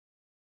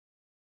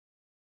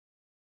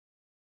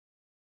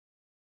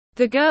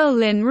The girl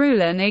Lin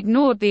Rulan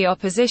ignored the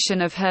opposition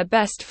of her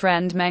best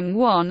friend Meng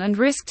Wan and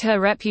risked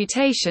her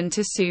reputation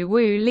to sue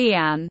Wu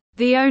Lian,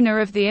 the owner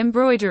of the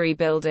embroidery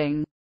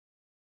building.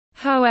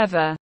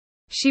 However,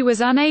 she was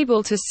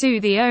unable to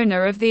sue the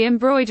owner of the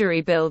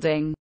embroidery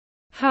building.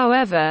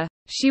 However,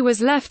 she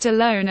was left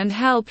alone and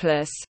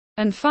helpless,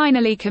 and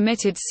finally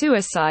committed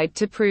suicide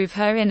to prove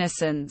her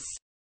innocence.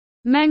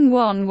 Meng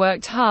Wan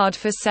worked hard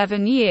for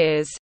 7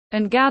 years,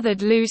 and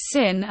gathered Liu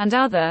Xin and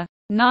other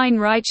 9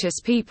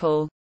 righteous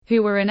people,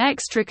 who were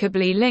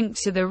inextricably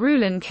linked to the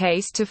Rulan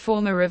case to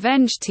form a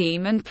revenge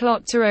team and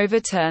plot to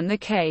overturn the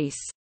case.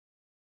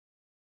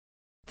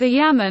 The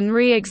Yamen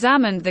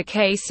re-examined the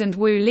case and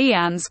Wu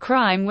Lian's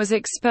crime was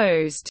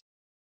exposed.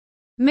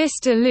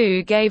 Mr.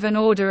 Liu gave an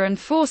order and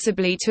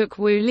forcibly took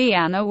Wu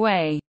Lian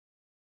away.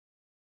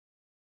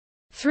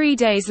 3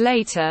 days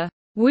later,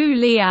 Wu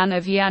Lian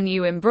of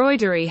Yanyu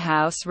embroidery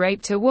house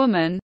raped a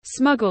woman,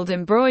 smuggled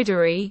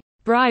embroidery,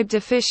 bribed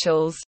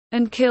officials,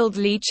 and killed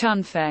Li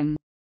Chunfeng.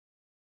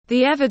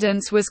 The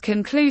evidence was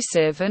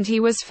conclusive and he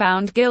was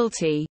found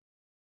guilty.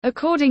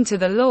 According to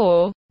the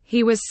law,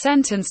 he was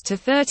sentenced to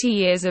 30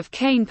 years of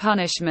cane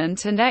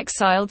punishment and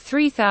exiled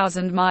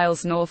 3,000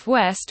 miles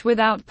northwest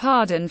without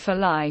pardon for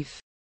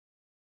life.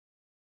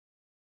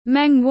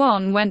 Meng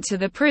Wan went to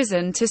the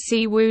prison to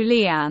see Wu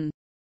Lian.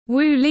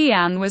 Wu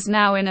Lian was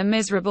now in a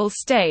miserable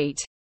state,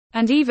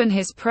 and even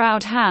his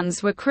proud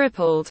hands were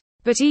crippled,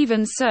 but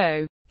even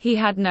so, he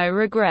had no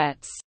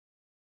regrets.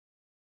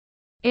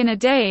 In a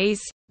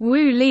daze,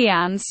 Wu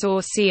Lian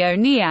saw Xiao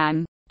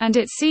Niang, and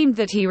it seemed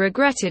that he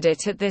regretted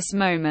it at this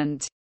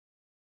moment.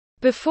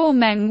 Before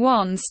Meng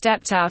Wan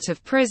stepped out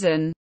of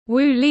prison,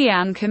 Wu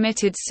Lian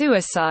committed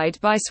suicide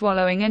by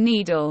swallowing a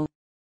needle.